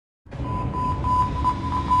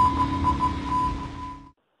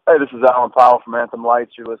Hey, this is Alan Powell from Anthem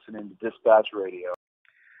Lights. You're listening to Dispatch Radio.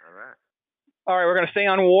 All right. All right, we're going to stay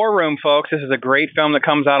on War Room, folks. This is a great film that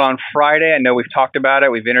comes out on Friday. I know we've talked about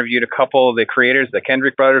it. We've interviewed a couple of the creators. The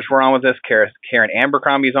Kendrick Brothers were on with us. Karen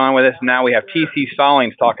Abercrombie's on with us. Now we have T.C.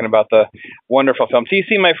 Stallings talking about the wonderful film.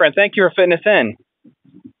 T.C., my friend, thank you for fitting us in.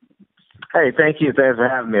 Hey, thank you. Thanks for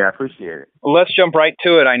having me. I appreciate it. Let's jump right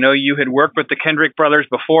to it. I know you had worked with the Kendrick Brothers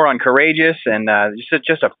before on Courageous, and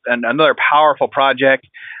just another powerful project.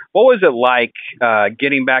 What was it like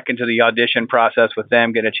getting back into the audition process with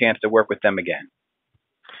them, getting a chance to work with them again?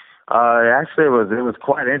 Actually, it was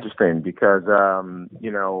quite interesting because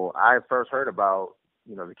I first heard about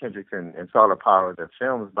the Kendricks and Solar Power, the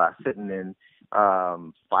films, by sitting in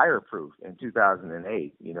Fireproof in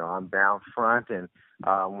 2008. I'm down front, and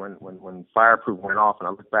when Fireproof went off, and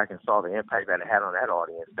I looked back and saw the impact that it had on that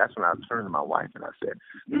audience, that's when I turned to my wife and I said,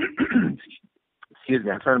 "Excuse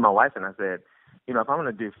me." I turned to my wife and I said, if I'm going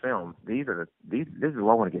to do film, this is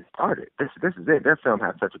where I want to get started. This is it. Their film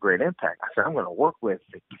has such a great impact. I said, I'm going to work with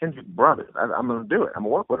the Kendrick Brothers. I'm going to do it. I'm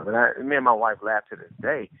going to work with them. And me and my wife laugh to this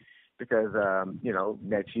day because,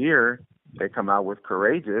 next year they come out with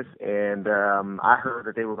Courageous, and I heard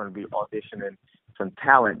that they were going to be auditioning some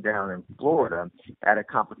talent down in Florida at a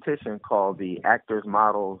competition called the Actors,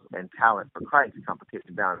 Models, and Talent for Christ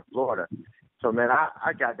competition down in Florida. So, man,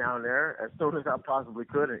 I got down there as soon as I possibly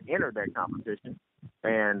could and entered that competition.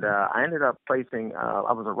 And I ended up placing,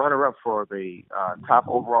 I was a runner-up for the top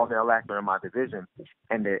overall male actor in my division.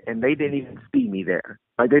 And they didn't even see me there.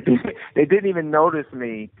 Like, they didn't even notice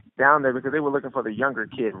me down there because they were looking for the younger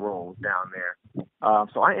kid roles down there.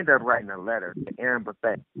 So I ended up writing a letter to Erin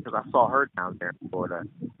Buffett because I saw her down there in Florida.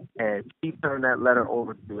 And she turned that letter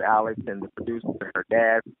over to Alex and the producer, her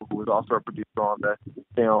dad, who was also a producer on the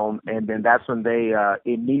film. And then that's when they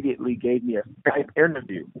immediately gave me a Skype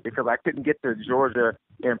interview because I couldn't get to Georgia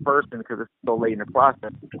in person because it's so late in the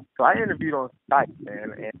process. So I interviewed on Skype,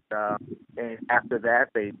 and after that,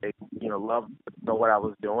 they loved to know what I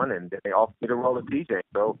was doing, and they offered me the role of DJ.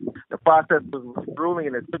 So the process was grueling,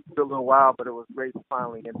 and it took a little while, but it was great to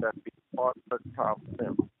finally end up being part of such a powerful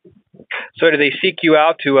film. So did they seek you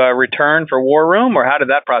out to return for War Room, or how did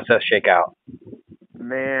that process shake out?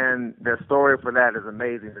 Man, the story for that is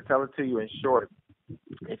amazing. To tell it to you in short,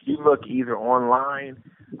 if you look either online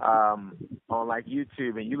on like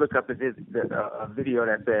YouTube and you look up a video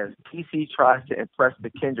that says TC tries to impress the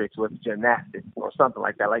Kendricks with gymnastics or something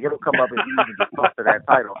like that, like it'll come up as easy just close to that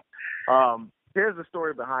title. Here's the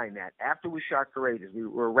story behind that. After we shot Courageous, we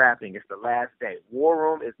were wrapping. It's the last day. War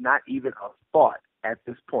Room is not even a thought at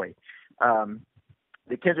this point.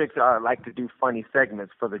 The Kendricks like to do funny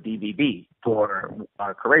segments for the DVD for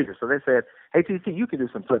Courageous. So they said, hey, TC, you can do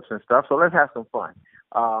some flips and stuff, so let's have some fun.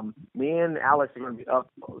 Me and Alex are going to be up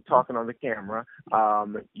talking on the camera.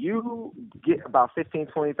 You get about 15,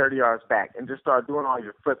 20, 30 yards back and just start doing all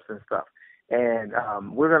your flips and stuff. And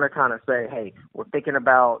we're going to kind of say, hey, we're thinking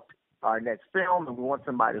about our next film, and we want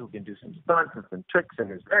somebody who can do some stunts and some tricks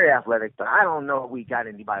and is very athletic, but I don't know if we got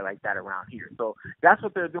anybody like that around here. So that's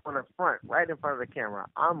what they're doing up front, right in front of the camera.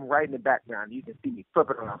 I'm right in the background. You can see me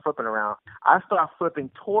flipping around. I start flipping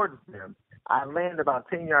towards them. I land about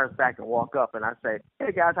 10 yards back and walk up, and I say,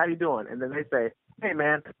 hey, guys, how you doing? And then they say, hey,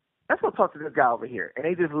 man, let's go talk to this guy over here. And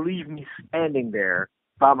they just leave me standing there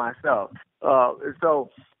by myself. So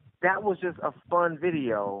that was just a fun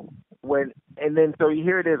video. So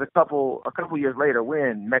here it is a couple years later, we're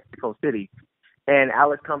in Mexico City, and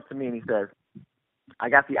Alex comes to me and he says, I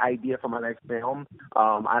got the idea for my next film.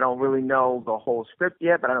 I don't really know the whole script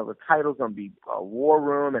yet, but I know the title's going to be War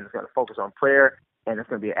Room, and it's going to focus on prayer, and it's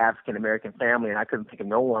going to be an African-American family, and I couldn't think of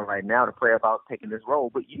no one right now to pray about taking this role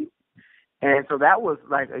but you. And so that was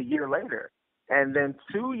like a year later. And then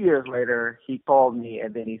 2 years later, he called me,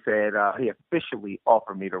 and then he said he officially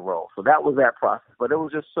offered me the role. So that was that process. But it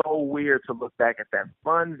was just so weird to look back at that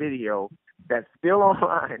fun video that's still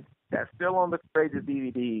online, that's still on the Courageous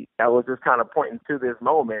DVD, that was just kind of pointing to this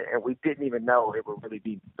moment, and we didn't even know it would really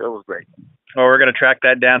be. It was great. Well, we're going to track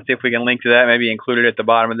that down, see if we can link to that, maybe include it at the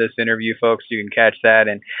bottom of this interview, folks. You can catch that.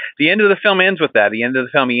 And the end of the film ends with that. The end of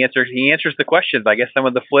the film, he answers the questions. I guess some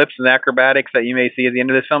of the flips and acrobatics that you may see at the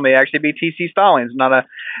end of this film may actually be T.C. Stallings, not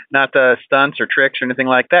the stunts or tricks or anything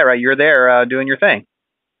like that, right? You're there doing your thing.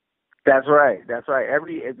 That's right.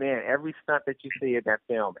 Every stunt that you see in that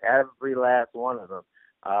film, every last one of them,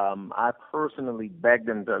 I personally begged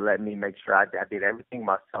them to let me make sure I did everything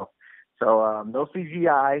myself. So no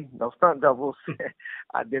CGI, no stunt doubles.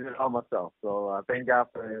 I did it all myself. So thank God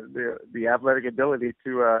for the athletic ability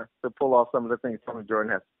to pull off some of the things Tony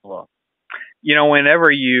Jordan has to pull off.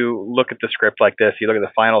 whenever you look at the script like this, you look at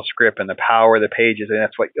the final script and the power of the pages, and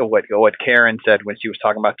that's what Karen said when she was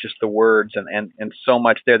talking about just the words and so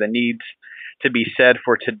much there that needs to be said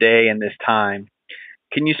for today and this time.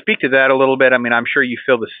 Can you speak to that a little bit? I mean, I'm sure you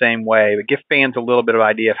feel the same way, but give fans a little bit of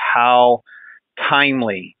idea of how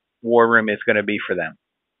timely War Room is going to be for them.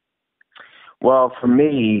 Well, for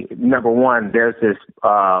me, number one, there's this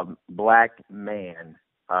black man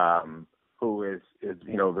who is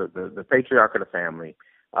the patriarch of the family,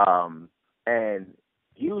 and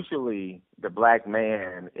usually the black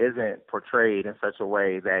man isn't portrayed in such a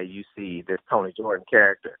way that you see this Tony Jordan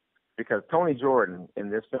character, because Tony Jordan in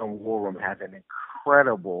this film War Room has an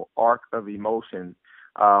incredible arc of emotions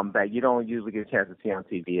that you don't usually get a chance to see on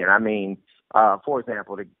TV. And I mean, for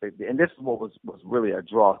example, and this is what was really a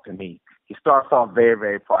draw to me. He starts off very,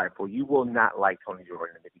 very prideful. You will not like Tony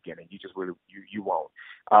Jordan in the beginning. You just really, you won't.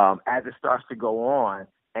 As it starts to go on,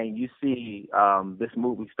 and you see this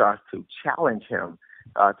movie starts to challenge him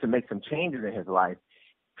to make some changes in his life,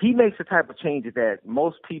 he makes the type of changes that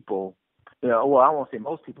most people, well, I won't say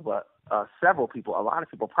most people, but several people, a lot of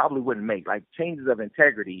people probably wouldn't make, like changes of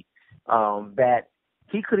integrity that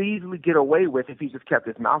he could easily get away with if he just kept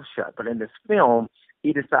his mouth shut. But in this film,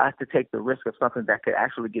 he decides to take the risk of something that could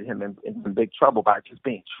actually get him in some big trouble by just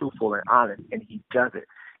being truthful and honest, and he does it.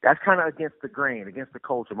 That's kind of against the grain, against the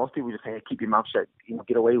culture. Most people just say, hey, keep your mouth shut,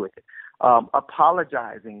 get away with it.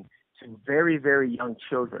 Apologizing to very, very young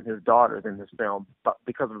children, his daughters in this film, but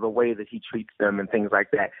because of the way that he treats them and things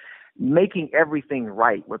like that. Making everything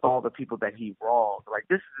right with all the people that he wronged. Like,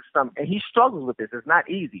 this is and he struggles with this. It's not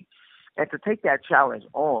easy. And to take that challenge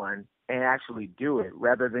on and actually do it,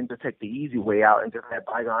 rather than to take the easy way out and just let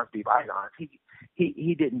bygones be bygones,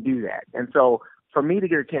 he didn't do that. And so for me to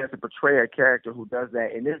get a chance to portray a character who does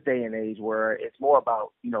that in this day and age, where it's more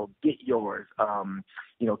about get yours, we're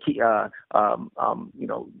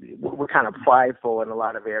kind of prideful in a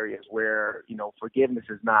lot of areas where forgiveness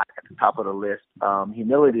is not at the top of the list,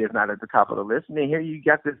 humility is not at the top of the list, and then here you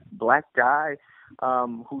got this black guy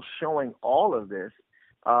who's showing all of this.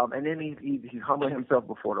 And then he's humbling himself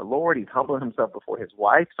before the Lord. He's humbling himself before his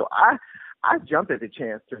wife. So I jumped at the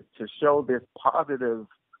chance to show this positive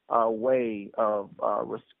way of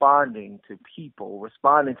responding to people,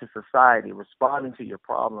 responding to society, responding to your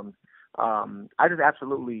problems. I just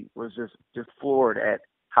absolutely was just floored at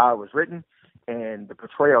how it was written and the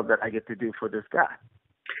portrayal that I get to do for this guy.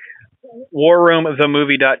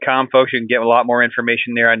 WarRoomTheMovie.com, folks. You can get a lot more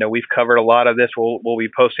information there. I know we've covered a lot of this. We'll be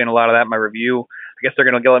posting a lot of that in my review. I guess they're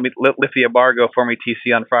going to let me lift the embargo for me,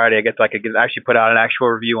 TC, on Friday. I guess I could actually put out an actual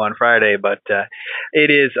review on Friday, but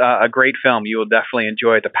it is a great film. You will definitely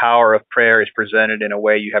enjoy it. The power of prayer is presented in a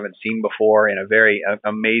way you haven't seen before, in a very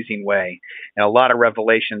amazing way, and a lot of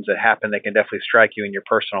revelations that happen that can definitely strike you in your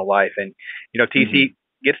personal life. And, TC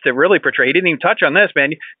gets to really portray. He didn't even touch on this,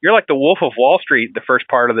 man. You're like the Wolf of Wall Street, the first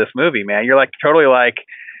part of this movie, man. You're like totally like,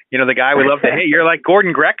 the guy we love to hate. You're like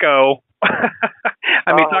Gordon Greco.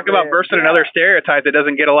 I mean, talk about bursting another stereotype that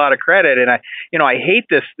doesn't get a lot of credit. And I hate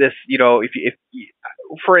this, if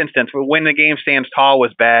for instance, when the game stands tall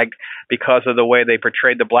was bagged because of the way they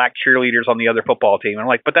portrayed the black cheerleaders on the other football team. I'm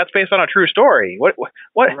like, but that's based on a true story. What?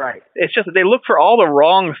 Right. It's just that they look for all the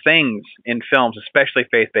wrong things in films, especially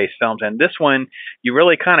faith-based films. And this one, you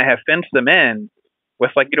really kind of have fenced them in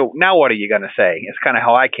with now what are you going to say? It's kind of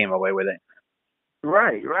how I came away with it.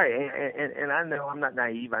 Right. And I know I'm not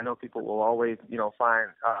naive. I know people will always, find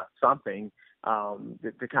something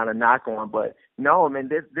to kind of knock on, but no, I mean,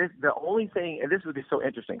 this the only thing, and this would be so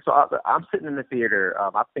interesting. So I'm sitting in the theater.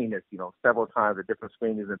 I've seen this, several times at different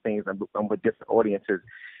screenings and things, and with different audiences.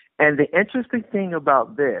 And the interesting thing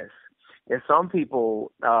about this is some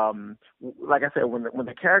people, like I said, when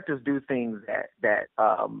the characters do things that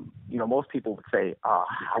most people would say, oh,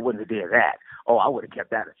 I wouldn't have did that. Oh, I would have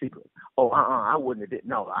kept that a secret. Oh, I wouldn't have did.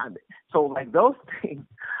 No, so like those things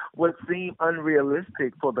would seem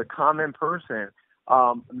unrealistic for the common person.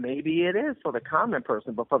 Maybe it is for the common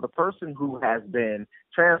person, but for the person who has been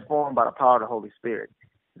transformed by the power of the Holy Spirit,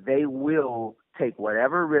 they will take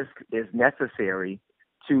whatever risk is necessary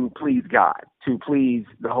to please God, to please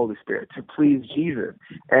the Holy Spirit, to please Jesus.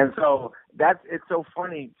 And so it's so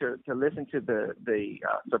funny to listen to the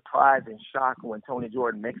surprise and shock when Tony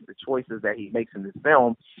Jordan makes the choices that he makes in this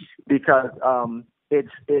film, because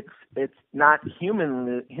it's not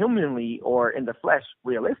humanly or in the flesh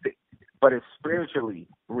realistic, but it's spiritually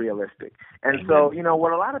realistic. And so,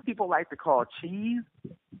 what a lot of people like to call cheese,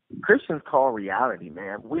 Christians call reality,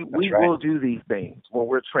 man. We right. will do these things when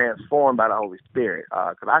we're transformed by the Holy Spirit.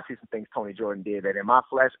 Because I see some things Tony Jordan did that in my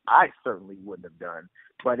flesh I certainly wouldn't have done,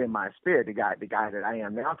 but in my spirit, the guy that I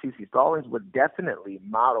am now, T.C. Stallings, would definitely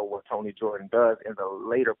model what Tony Jordan does in the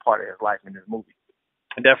later part of his life in this movie.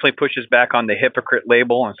 It definitely pushes back on the hypocrite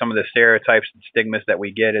label and some of the stereotypes and stigmas that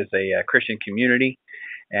we get as a Christian community.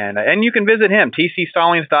 And you can visit him,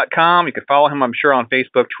 tcstallings.com. You can follow him, I'm sure, on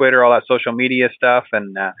Facebook, Twitter, all that social media stuff.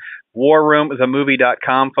 And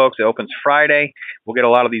warroomthemovie.com, folks. It opens Friday. We'll get a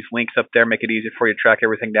lot of these links up there, make it easy for you to track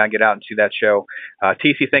everything down, get out and see that show.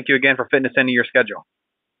 TC, thank you again for fitting us into your schedule.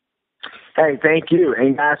 Hey, thank you.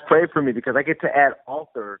 And guys, pray for me because I get to add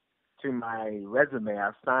author to my resume.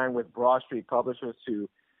 I've signed with Broad Street Publishers to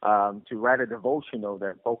write a devotional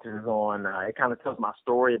that focuses on, it kind of tells my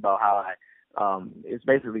story about how it's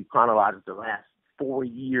basically chronological the last 4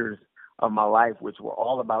 years of my life, which were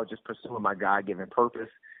all about just pursuing my God-given purpose.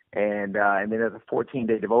 And then there's a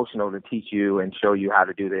 14-day devotional to teach you and show you how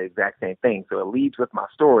to do the exact same thing. So it leads with my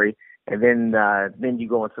story, and then you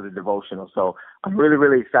go into the devotional. So I'm really,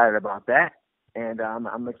 really excited about that. And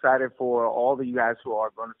I'm excited for all of you guys who are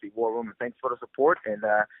going to see War Room. And thanks for the support. And,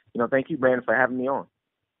 thank you, Brandon, for having me on.